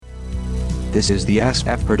This is the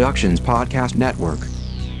SF Productions Podcast Network.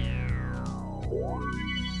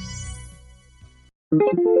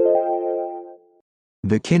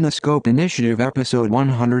 The Kinescope Initiative, Episode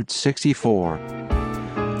 164.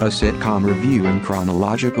 A sitcom review in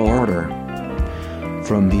chronological order.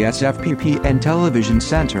 From the SFPP and Television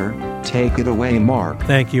Center, take it away, Mark.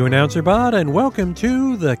 Thank you, Announcer Bod, and welcome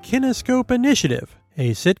to the Kinescope Initiative,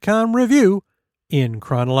 a sitcom review in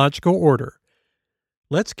chronological order.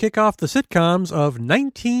 Let's kick off the sitcoms of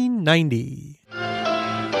 1990.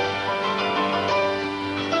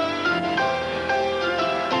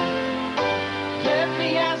 Let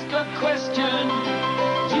me ask a question.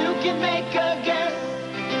 You can make a guess.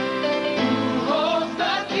 Who holds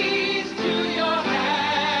the keys to your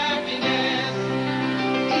happiness?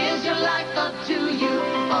 Is your life up to you,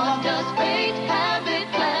 or does fate have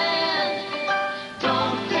it planned?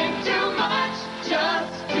 Don't think too much,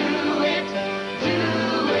 just do it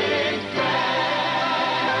grand.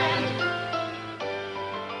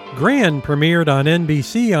 Grand premiered on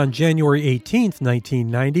NBC on January 18th,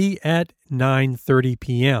 1990 at 9:30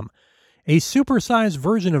 p.m. A supersized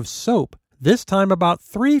version of Soap, this time about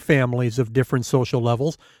three families of different social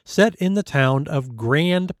levels, set in the town of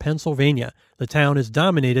Grand, Pennsylvania. The town is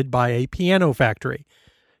dominated by a piano factory.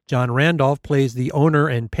 John Randolph plays the owner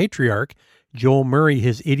and patriarch, Joel Murray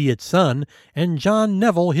his idiot son, and John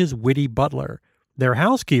Neville his witty butler. Their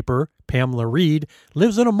housekeeper, Pamela Reed,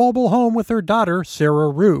 lives in a mobile home with her daughter,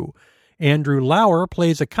 Sarah Rue. Andrew Lauer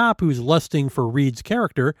plays a cop who's lusting for Reed's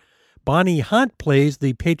character. Bonnie Hunt plays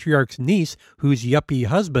the patriarch's niece, whose yuppie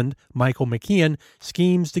husband, Michael McKeon,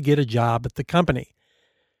 schemes to get a job at the company.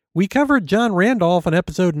 We covered John Randolph on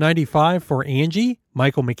episode 95 for Angie,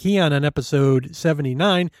 Michael McKeon on episode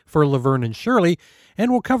 79 for Laverne and Shirley,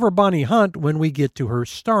 and we'll cover Bonnie Hunt when we get to her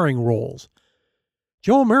starring roles.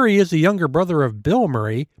 Joel Murray is the younger brother of Bill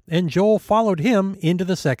Murray, and Joel followed him into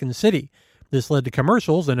the Second City. This led to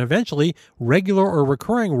commercials and eventually regular or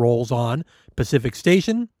recurring roles on Pacific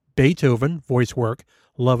Station, Beethoven, voice work,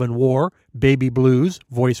 Love and War, Baby Blues,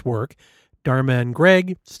 voice work, Dharma and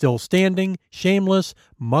Greg, Still Standing, Shameless,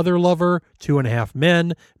 Mother Lover, 2.5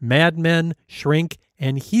 Men, Mad Men, Shrink,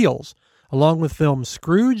 and Heels, along with films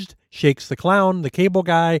Scrooged, Shakes the Clown, The Cable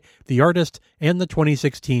Guy, The Artist, and the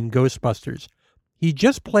 2016 Ghostbusters. He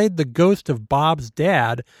just played the ghost of Bob's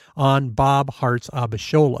dad on Bob Hart's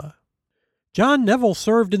Abishola. John Neville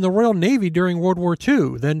served in the Royal Navy during World War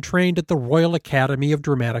II, then trained at the Royal Academy of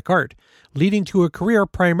Dramatic Art, leading to a career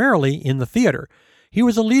primarily in the theater. He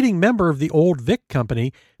was a leading member of the Old Vic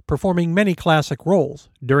Company, performing many classic roles.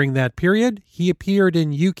 During that period, he appeared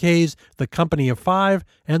in UK's The Company of Five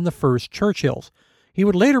and The First Churchills. He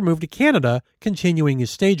would later move to Canada, continuing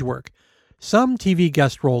his stage work. Some TV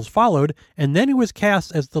guest roles followed, and then he was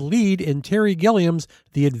cast as the lead in Terry Gilliam's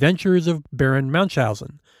The Adventures of Baron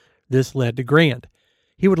Munchausen. This led to Grand.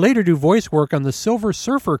 He would later do voice work on the Silver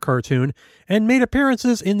Surfer cartoon and made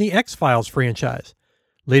appearances in the X-Files franchise.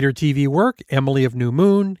 Later TV work, Emily of New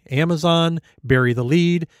Moon, Amazon, Bury the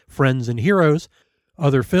Lead, Friends and Heroes.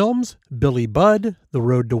 Other films, Billy Budd, The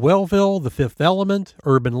Road to Wellville, The Fifth Element,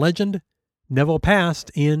 Urban Legend. Neville passed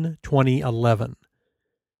in 2011.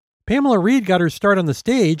 Pamela Reed got her start on the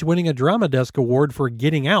stage, winning a Drama Desk Award for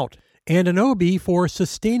Getting Out and an Obie for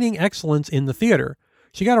Sustaining Excellence in the Theater.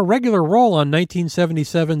 She got a regular role on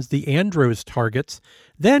 1977's The Andros Targets,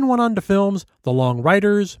 then went on to films The Long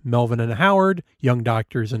Riders, Melvin and Howard, Young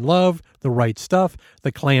Doctors in Love, The Right Stuff,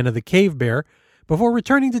 The Clan of the Cave Bear, before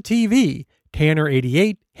returning to TV, Tanner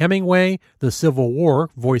 88, Hemingway, The Civil War,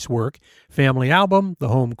 voice work, Family Album, The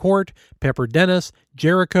Home Court, Pepper Dennis,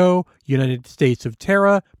 Jericho, United States of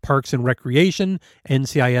Terra, Parks and Recreation,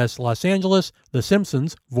 NCIS Los Angeles, The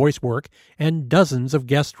Simpsons, voice work, and dozens of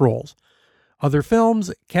guest roles. Other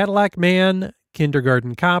films, Cadillac Man,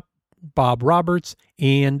 Kindergarten Cop, Bob Roberts,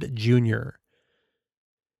 and Junior.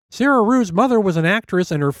 Sarah Rue's mother was an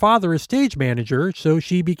actress and her father a stage manager, so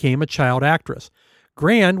she became a child actress.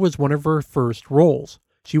 Grand was one of her first roles.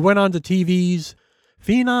 She went on to TV's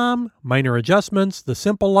Phenom, Minor Adjustments, The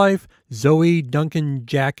Simple Life, Zoe, Duncan,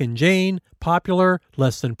 Jack and Jane, Popular,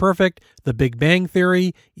 Less Than Perfect, The Big Bang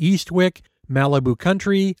Theory, Eastwick, Malibu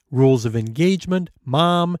Country, Rules of Engagement,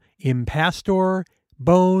 Mom, Impastor,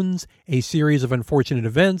 Bones, A Series of Unfortunate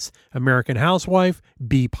Events, American Housewife,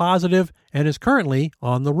 Be Positive, and is currently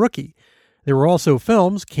on The Rookie. There were also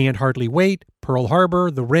films Can't Hardly Wait, Pearl Harbor,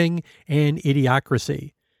 The Ring, and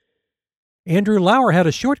Idiocracy. Andrew Lauer had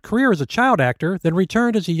a short career as a child actor, then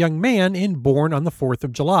returned as a young man in Born on the 4th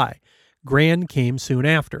of July. Grand came soon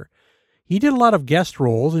after. He did a lot of guest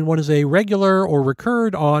roles and was a regular or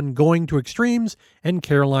recurred on Going to Extremes and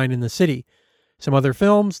Caroline in the City. Some other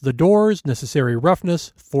films: The Doors, Necessary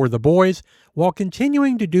Roughness, For the Boys. While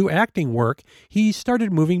continuing to do acting work, he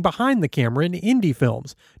started moving behind the camera in indie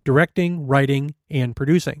films, directing, writing, and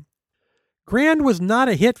producing. Grand was not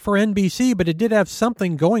a hit for NBC, but it did have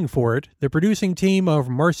something going for it. The producing team of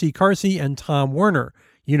Marcy Carsey and Tom Werner,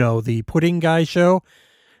 the Pudding Guy show.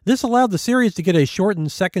 This allowed the series to get a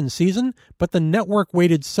shortened second season, but the network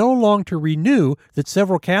waited so long to renew that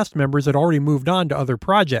several cast members had already moved on to other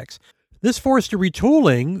projects. This forced a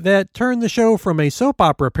retooling that turned the show from a soap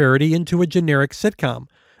opera parody into a generic sitcom.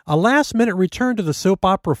 A last-minute return to the soap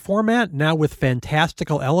opera format, now with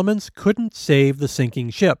fantastical elements, couldn't save the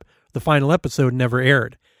sinking ship. The final episode never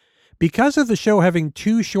aired. Because of the show having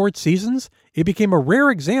 2 short seasons, it became a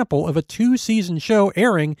rare example of a 2-season show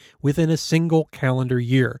airing within a single calendar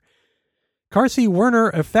year. Carsey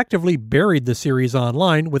Werner effectively buried the series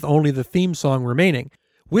online with only the theme song remaining,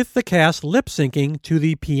 with the cast lip-syncing to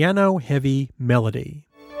the piano-heavy melody.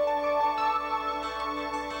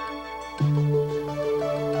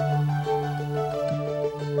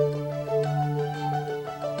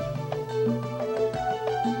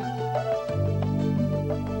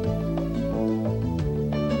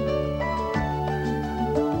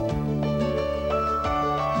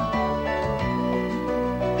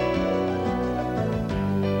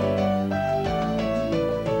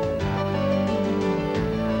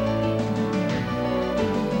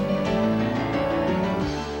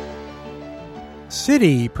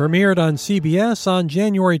 City premiered on CBS on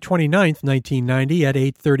January 29, 1990 at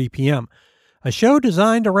 8:30 p.m., a show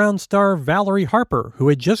designed around star Valerie Harper, who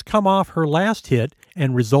had just come off her last hit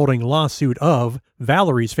and resulting lawsuit of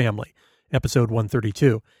Valerie's Family, episode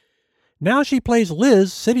 132. Now she plays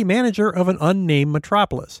Liz, city manager of an unnamed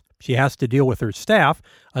metropolis. She has to deal with her staff,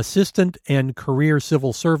 assistant and career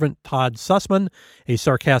civil servant Todd Sussman, a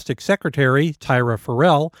sarcastic secretary, Tyra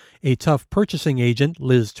Farrell, a tough purchasing agent,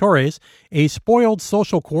 Liz Torres, a spoiled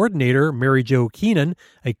social coordinator, Mary Jo Keenan,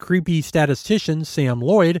 a creepy statistician, Sam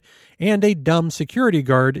Lloyd, and a dumb security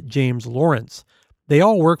guard, James Lawrence. They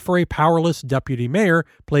all work for a powerless deputy mayor,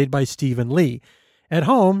 played by Stephen Lee. At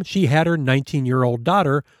home, she had her 19-year-old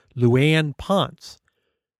daughter, Luann Ponce.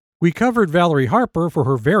 We covered Valerie Harper for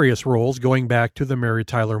her various roles going back to The Mary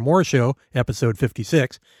Tyler Moore Show, episode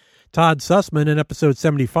 56, Todd Sussman in episode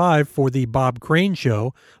 75 for The Bob Crane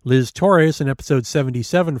Show, Liz Torres in episode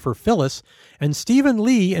 77 for Phyllis, and Stephen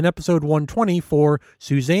Lee in episode 120 for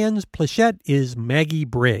Suzanne's Plachette is Maggie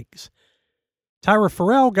Briggs. Tyra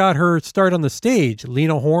Farrell got her start on the stage,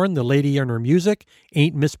 Lena Horne, The Lady and Her Music,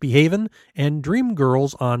 Ain't Misbehavin', and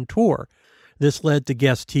Dreamgirls on Tour. This led to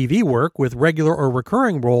guest TV work with regular or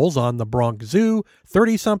recurring roles on The Bronx Zoo,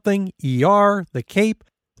 30-something, ER, The Cape,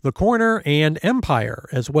 The Corner, and Empire,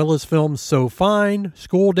 as well as films So Fine,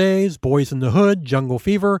 School Days, Boys in the Hood, Jungle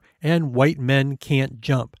Fever, and White Men Can't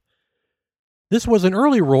Jump. This was an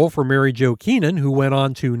early role for Mary Jo Keenan, who went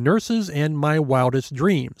on to Nurses and My Wildest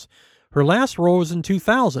Dreams. Her last role was in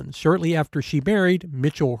 2000, shortly after she married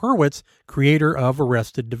Mitchell Hurwitz, creator of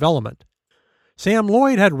Arrested Development. Sam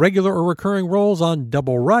Lloyd had regular or recurring roles on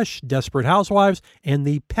Double Rush, Desperate Housewives, and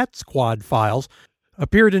The Pet Squad Files,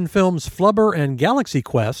 appeared in films Flubber and Galaxy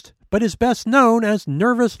Quest, but is best known as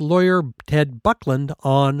nervous lawyer Ted Buckland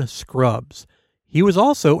on Scrubs. He was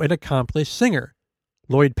also an accomplished singer.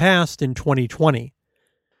 Lloyd passed in 2020.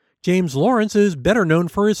 James Lawrence is better known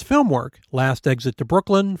for his film work: Last Exit to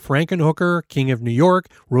Brooklyn, Frankenhooker, King of New York,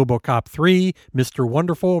 RoboCop 3, Mr.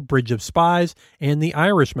 Wonderful, Bridge of Spies, and The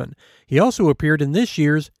Irishman. He also appeared in this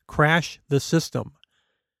year's Crash the System.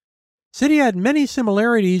 City had many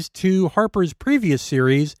similarities to Harper's previous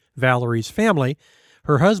series, Valerie's Family.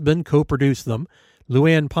 Her husband co-produced them.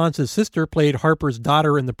 Luann Ponce's sister played Harper's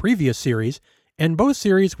daughter in the previous series, and both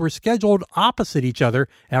series were scheduled opposite each other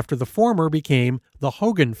after the former became The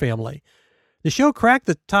Hogan Family. The show cracked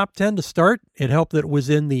the top 10 to start. It helped that it was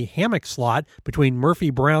in the hammock slot between Murphy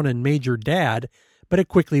Brown and Major Dad, but it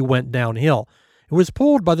quickly went downhill. It was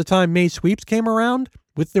pulled by the time May Sweeps came around,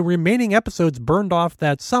 with the remaining episodes burned off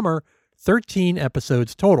that summer, 13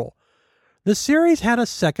 episodes total. The series had a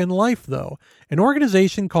second life, though. An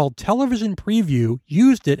organization called Television Preview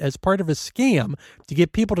used it as part of a scam to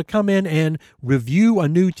get people to come in and review a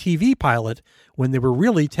new TV pilot when they were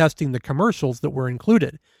really testing the commercials that were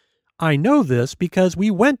included. I know this because we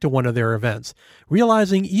went to one of their events,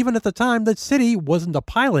 realizing even at the time that City wasn't a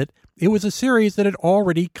pilot, it was a series that had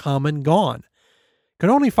already come and gone. Could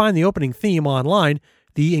only find the opening theme online.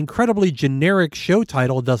 The incredibly generic show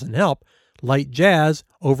title doesn't help. Light jazz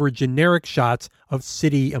over generic shots of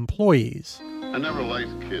city employees. I never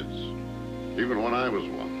liked kids, even when I was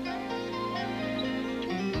one.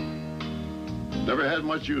 Never had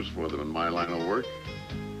much use for them in my line of work.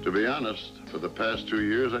 To be honest, for the past 2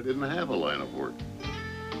 years, I didn't have a line of work.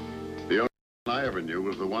 The only one I ever knew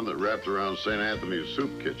was the one that wrapped around St. Anthony's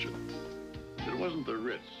soup kitchen. It wasn't the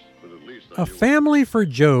Ritz, but at least I A knew. Family for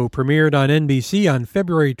Joe premiered on NBC on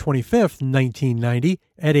February 25th, 1990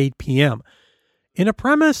 at 8 p.m. In a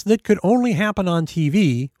premise that could only happen on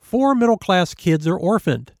TV, 4 middle-class kids are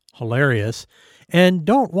orphaned, hilarious, and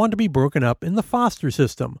don't want to be broken up in the foster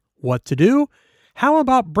system. What to do? How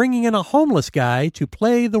about bringing in a homeless guy to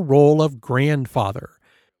play the role of grandfather?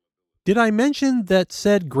 Did I mention that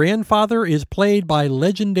said grandfather is played by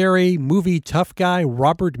legendary movie tough guy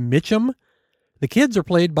Robert Mitchum? The kids are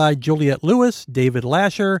played by Juliette Lewis, David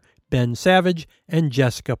Lasher, Ben Savage, and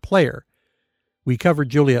Jessica Player. We covered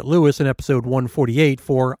Juliette Lewis in episode 148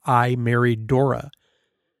 for I Married Dora.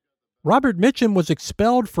 Robert Mitchum was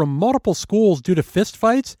expelled from multiple schools due to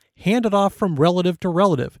fistfights, handed off from relative to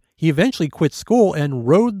relative. He eventually quit school and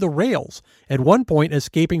rode the rails, at one point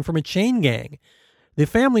escaping from a chain gang. The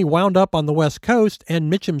family wound up on the West Coast,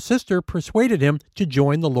 and Mitchum's sister persuaded him to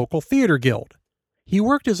join the local theater guild. He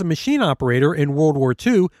worked as a machine operator in World War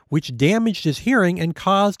II, which damaged his hearing and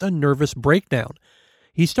caused a nervous breakdown.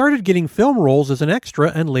 He started getting film roles as an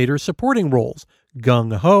extra and later supporting roles.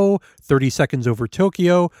 Gung Ho, 30 Seconds Over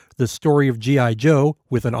Tokyo, The Story of G.I. Joe,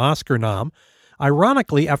 with an Oscar nom.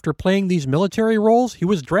 Ironically, after playing these military roles, he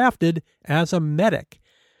was drafted as a medic.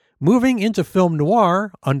 Moving into film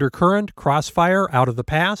noir, Undercurrent, Crossfire, Out of the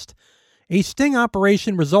Past, a sting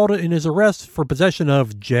operation resulted in his arrest for possession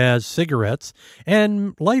of jazz cigarettes,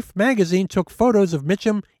 and Life magazine took photos of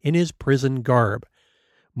Mitchum in his prison garb.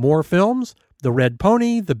 More films: The Red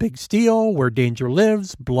Pony, The Big Steal, Where Danger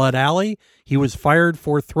Lives, Blood Alley. He was fired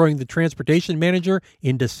for throwing the transportation manager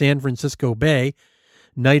into San Francisco Bay.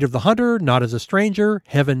 Night of the Hunter, Not as a Stranger,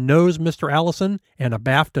 Heaven Knows Mr. Allison, and a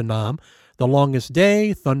BAFTA nom. The Longest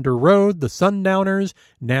Day, Thunder Road, The Sundowners,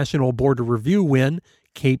 National Board of Review win,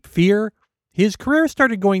 Cape Fear. His career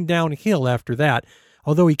started going downhill after that,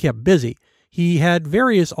 although he kept busy. He had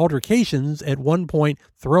various altercations, at one point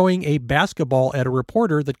throwing a basketball at a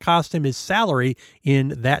reporter that cost him his salary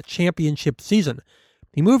in that championship season.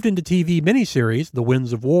 He moved into TV miniseries, The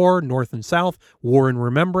Winds of War, North and South, War and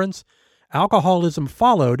Remembrance. Alcoholism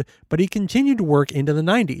followed, but he continued to work into the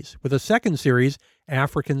 90s with a second series,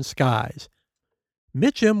 African Skies.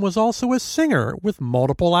 Mitchum was also a singer with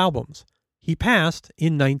multiple albums. He passed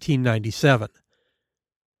in 1997.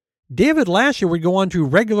 David Lasher would go on to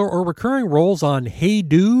regular or recurring roles on Hey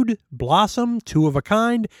Dude, Blossom, Two of a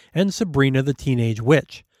Kind, and Sabrina the Teenage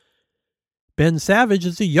Witch. Ben Savage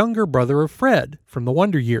is the younger brother of Fred from the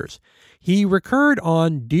Wonder Years. He recurred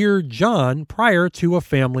on Dear John prior to A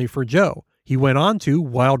Family for Joe. He went on to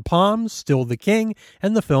Wild Palms, Still the King,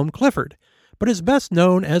 and the film Clifford, but is best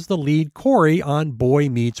known as the lead Corey on Boy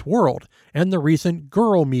Meets World and the recent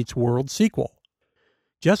Girl Meets World sequel.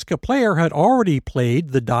 Jessica Player had already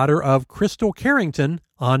played the daughter of Crystal Carrington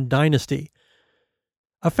on Dynasty.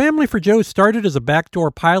 A Family for Joe started as a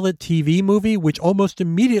backdoor pilot TV movie which almost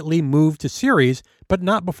immediately moved to series, but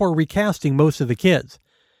not before recasting most of the kids.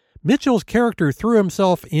 Mitchell's character threw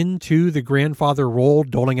himself into the grandfather role,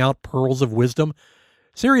 doling out pearls of wisdom.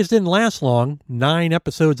 Series didn't last long, 9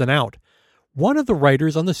 episodes and out. One of the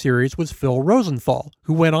writers on the series was Phil Rosenthal,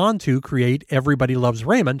 who went on to create Everybody Loves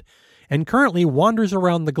Raymond, and currently wanders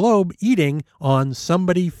around the globe eating on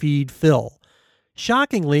Somebody Feed Phil.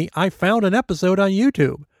 Shockingly, I found an episode on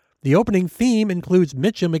YouTube. The opening theme includes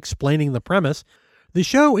Mitchum explaining the premise. The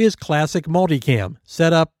show is classic multicam,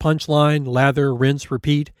 setup, punchline, lather, rinse,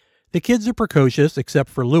 repeat. The kids are precocious, except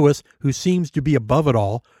for Lewis, who seems to be above it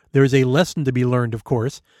all. There's a lesson to be learned, of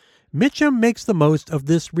course. Mitchum makes the most of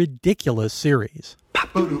this ridiculous series.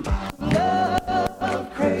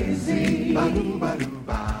 Love crazy.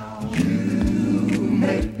 You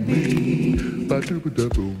make me.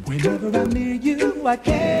 Whenever I'm near you, I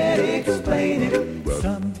can't explain it.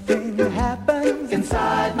 Something happens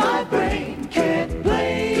inside my brain. Can't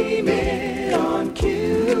blame it on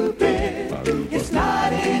Cupid. It's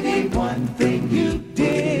not any one thing you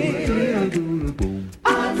did.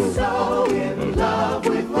 I'm so in love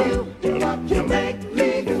with you. You make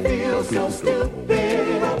me feel so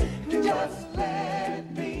stupid. Just let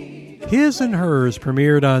me go. His and Hers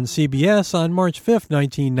premiered on CBS on March 5th,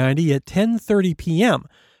 1990 at 10:30 p.m.,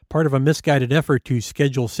 part of a misguided effort to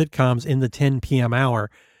schedule sitcoms in the 10 p.m. hour,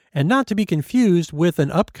 and not to be confused with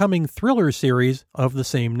an upcoming thriller series of the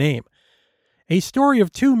same name. A story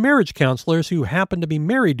of 2 marriage counselors who happen to be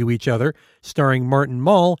married to each other, starring Martin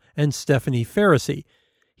Mull and Stephanie Faracy.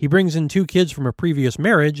 He brings in 2 kids from a previous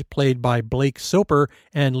marriage, played by Blake Soper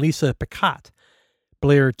and Lisa Picotte.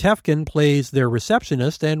 Blair Tefkin plays their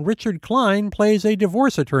receptionist, and Richard Klein plays a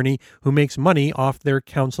divorce attorney who makes money off their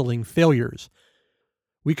counseling failures.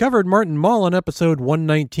 We covered Martin Mull on episode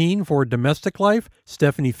 119 for Domestic Life,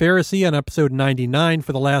 Stephanie Pharisee on episode 99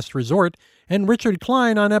 for The Last Resort, and Richard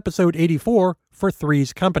Klein on episode 84 for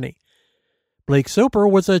Three's Company. Blake Soper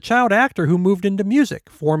was a child actor who moved into music,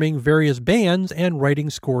 forming various bands and writing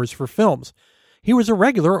scores for films. He was a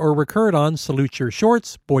regular or recurred on Salute Your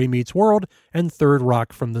Shorts, Boy Meets World, and Third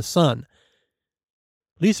Rock from the Sun.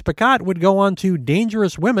 Lisa Picotte would go on to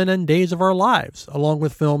Dangerous Women and Days of Our Lives, along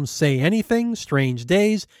with films Say Anything, Strange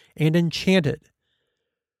Days, and Enchanted.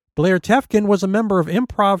 Blair Tefkin was a member of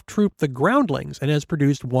improv troupe The Groundlings and has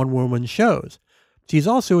produced one-woman shows. She's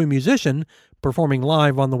also a musician, performing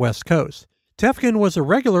live on the West Coast. Tefkin was a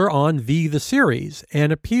regular on V the Series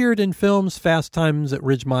and appeared in films Fast Times at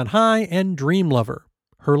Ridgemont High and Dream Lover.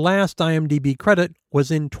 Her last IMDb credit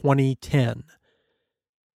was in 2010.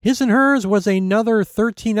 His and Hers was another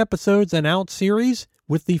 13 episodes and out series,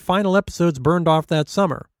 with the final episodes burned off that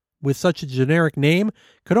summer. With such a generic name,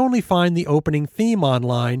 could only find the opening theme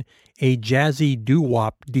online, a jazzy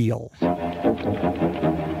doo-wop deal.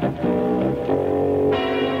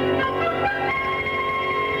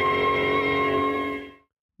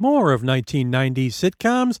 More of 1990s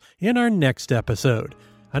sitcoms in our next episode.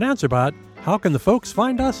 AnnouncerBot, how can the folks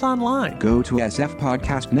find us online? Go to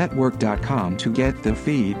sfpodcastnetwork.com to get the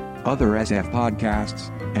feed, other SF podcasts,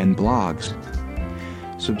 and blogs.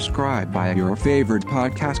 Subscribe via your favorite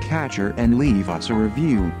podcast catcher and leave us a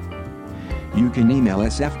review. You can email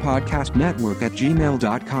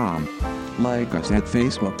sfpodcastnetwork@gmail.com. Like us at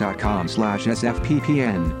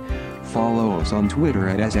facebook.com/sfppn. Follow us on Twitter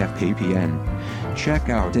at sfppn. Check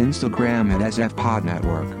out Instagram at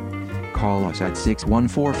sfpodnetwork. Call us at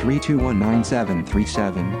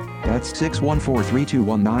 614-321-9737. That's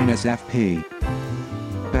 614-321-9SFP.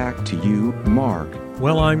 Back to you, Mark.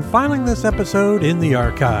 Well, I'm filing this episode in the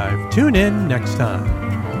archive. Tune in next time.